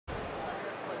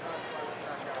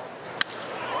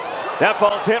That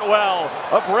ball's hit well.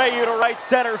 Abreu to right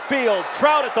center field.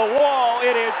 Trout at the wall.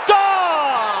 It is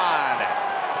gone!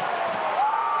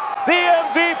 The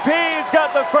MVP's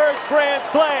got the first grand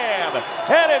slam.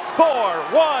 And it's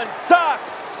 4-1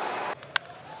 Sox.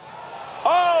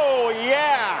 Oh,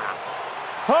 yeah!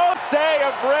 Jose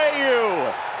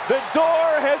Abreu. The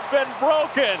door has been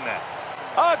broken.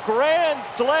 A grand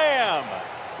slam.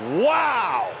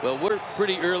 Wow! Well, we're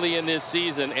pretty early in this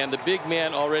season, and the big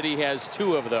man already has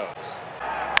 2 of those. It's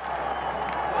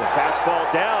a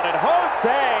fastball down, and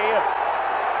Jose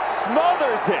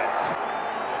smothers it.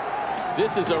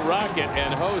 This is a rocket,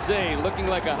 and Jose looking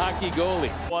like a hockey goalie.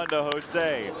 One to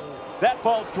Jose. That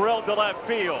ball's drilled to left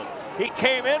field. He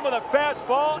came in with a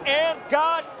fastball and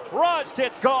got crushed.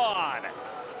 It's gone.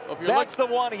 Well, that's the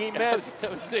one he missed.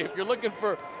 If you're looking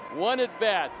for one at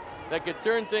bat that could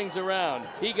turn things around,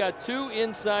 he got 2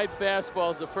 inside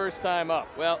fastballs the first time up.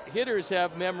 Well, hitters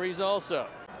have memories also.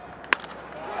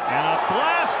 And a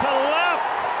blast to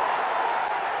left.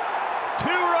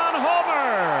 2-run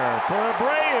homer for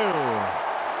Abreu.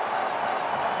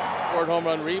 Short home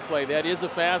run replay. That is a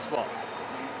fastball.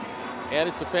 And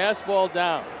it's a fastball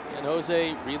down. And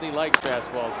Jose really likes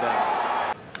fastballs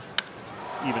down.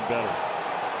 Even better.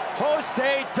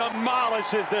 Jose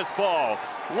demolishes this ball.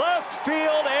 Left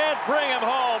field and bring him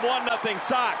home. 1-0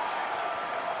 Sox.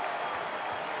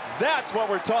 That's what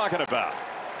we're talking about.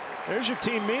 There's your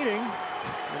team meeting.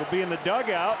 It'll be in the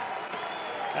dugout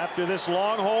after this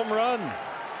long home run.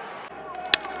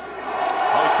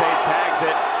 Jose tags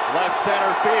it. Left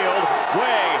center field.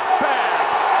 Way back.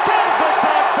 Give the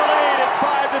Sox the lead. It's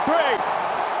 5-3.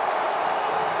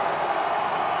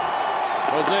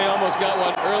 Jose almost got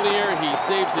one earlier. He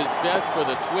saves his best for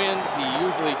the Twins. He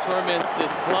usually torments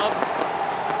this club.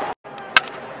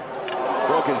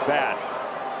 Broke his bat.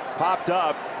 Popped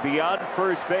up beyond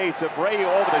first base. Abreu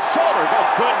over the shoulder.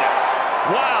 Oh, goodness.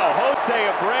 Wow, Jose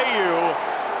Abreu.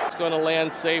 It's going to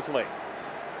land safely.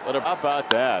 But how about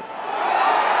that?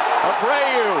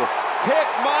 Abreu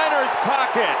picked Minor's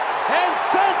pocket and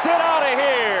sent it out of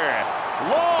here.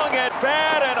 Long at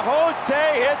bat, and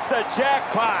Jose hits the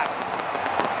jackpot.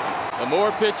 The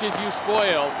more pitches you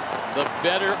spoil, the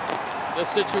better the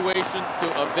situation to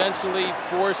eventually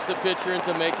force the pitcher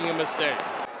into making a mistake.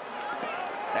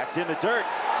 That's in the dirt.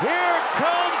 Here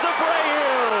comes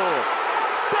Abreu.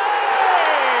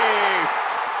 Safe!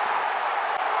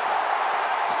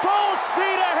 Full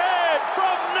speed ahead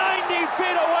from 90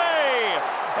 feet away.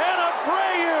 And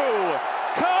Abreu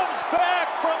comes back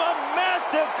from a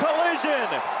massive collision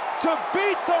to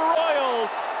beat the Royals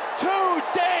 2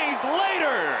 days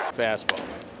later. Fastballs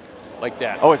like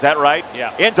that. Oh, is that right?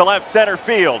 Yeah. Into left center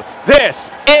field. This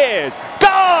is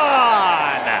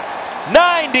gone.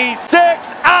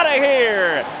 96 out of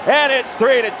here, and it's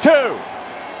 3-2.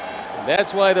 And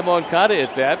that's why the Moncada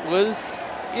at bat was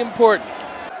important.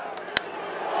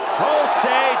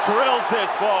 Jose drills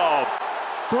this ball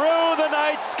through the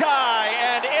night sky,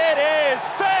 and it is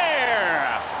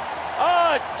fair.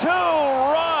 A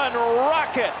 2-run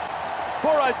rocket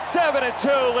for a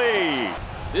 7-2 lead.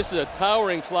 This is a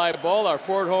towering fly ball, our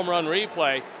 4th home run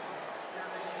replay.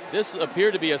 This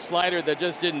appeared to be a slider that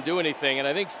just didn't do anything, and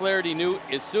I think Flaherty knew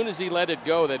as soon as he let it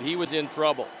go that he was in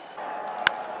trouble.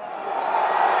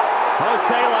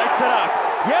 Jose lights it up.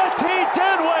 Yes, he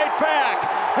did wait back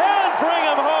and bring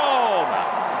him home.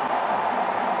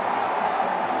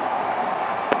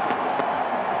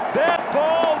 That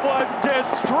ball was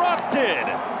destructed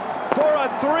for a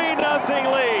 3-0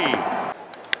 lead.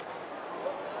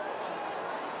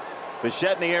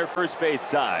 Bichette in the air, first base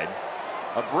side.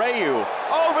 Abreu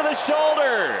over the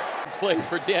shoulder. Play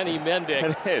for Danny Mendick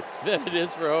than it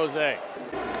is for Jose.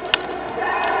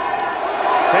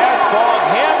 Fastball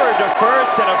hammered to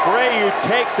first, and Abreu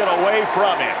takes it away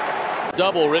from him.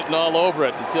 Double written all over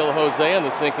it until Jose on the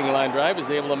sinking line drive is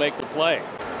able to make the play.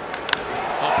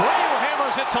 Abreu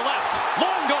hammers it to left.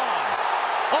 Long gone.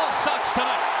 All Sox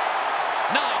tonight.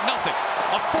 9-0.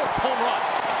 A 4th home run.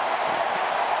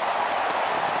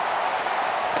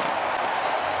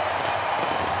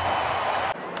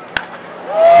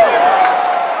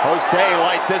 Jose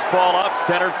lights this ball up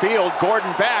center field.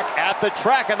 Gordon back at the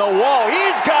track and the wall.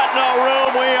 He's got no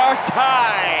room. We are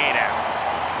tied.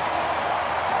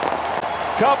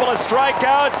 Couple of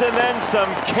strikeouts and then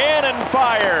some cannon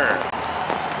fire.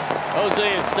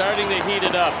 Jose is starting to heat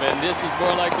it up, and this is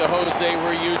more like the Jose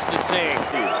we're used to seeing.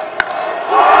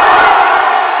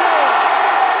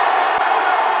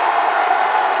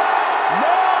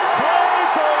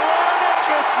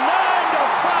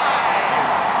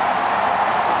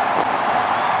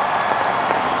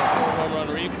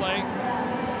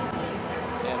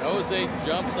 Jose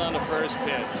jumps on the first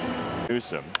pitch.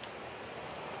 Newsom.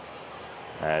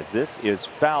 As this is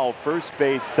foul first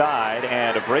base side,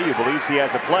 and Abreu believes he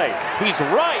has a play. He's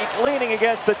right, leaning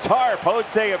against the tarp.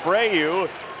 Jose Abreu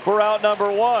for out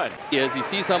number one. As he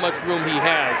sees how much room he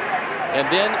has,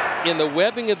 and then in the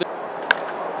webbing of the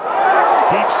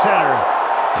deep center,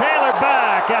 Taylor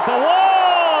back at the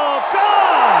wall,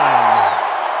 gone.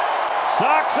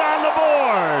 Sox on the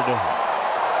board.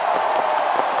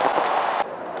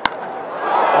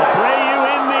 Abreu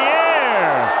in the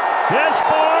air. This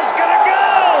ball's gonna go.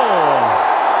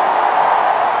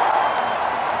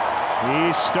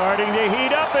 He's starting to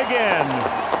heat up again.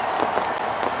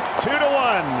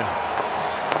 2-1.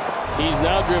 He's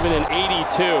now driven an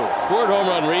 82. Ford home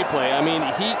run replay. I mean,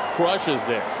 he crushes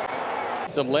this.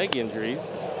 Some leg injuries.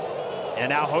 And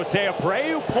now Jose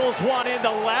Abreu pulls one in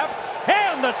the left,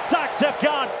 and the Sox have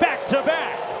gone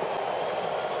back-to-back.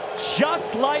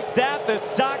 Just like that, the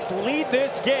Sox lead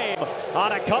this game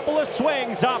on a couple of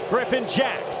swings off Griffin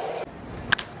Jacks.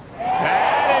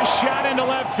 That is shot into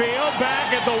left field,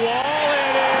 back at the wall,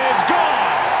 it is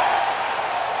gone.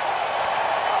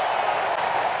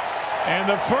 And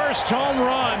the first home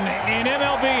run in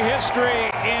MLB history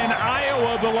in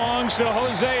Iowa belongs to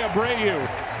Jose Abreu.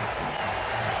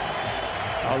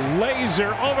 A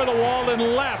laser over the wall and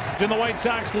left, and the White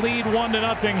Sox lead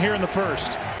 1-0 here in the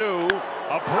first.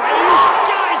 Abreu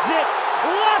skies it,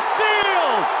 left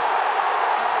field.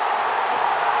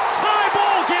 Tie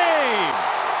ball game.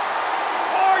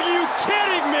 Are you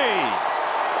kidding me?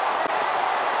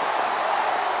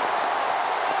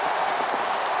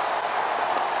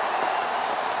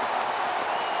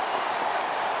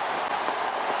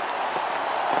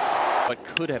 What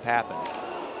could have happened?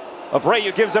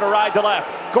 Abreu gives it a ride to left.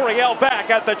 Gurriel back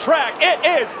at the track. It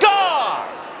is gone.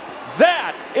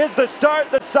 That is the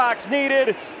start the Sox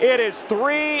needed. It is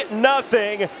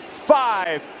 3-0.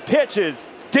 5 pitches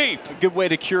deep. A good way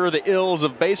to cure the ills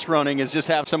of base running is just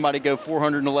have somebody go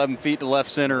 411 feet to left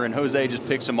center, and Jose just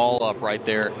picks them all up right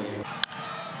there.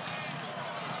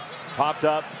 Popped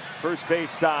up first base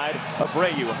side.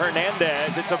 Abreu,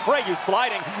 Hernandez. It's Abreu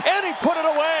sliding, and he put it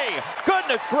away.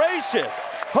 Goodness gracious.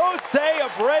 Jose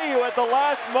Abreu at the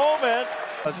last moment.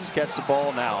 Let's just catch the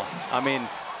ball now. I mean,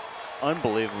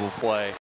 unbelievable play.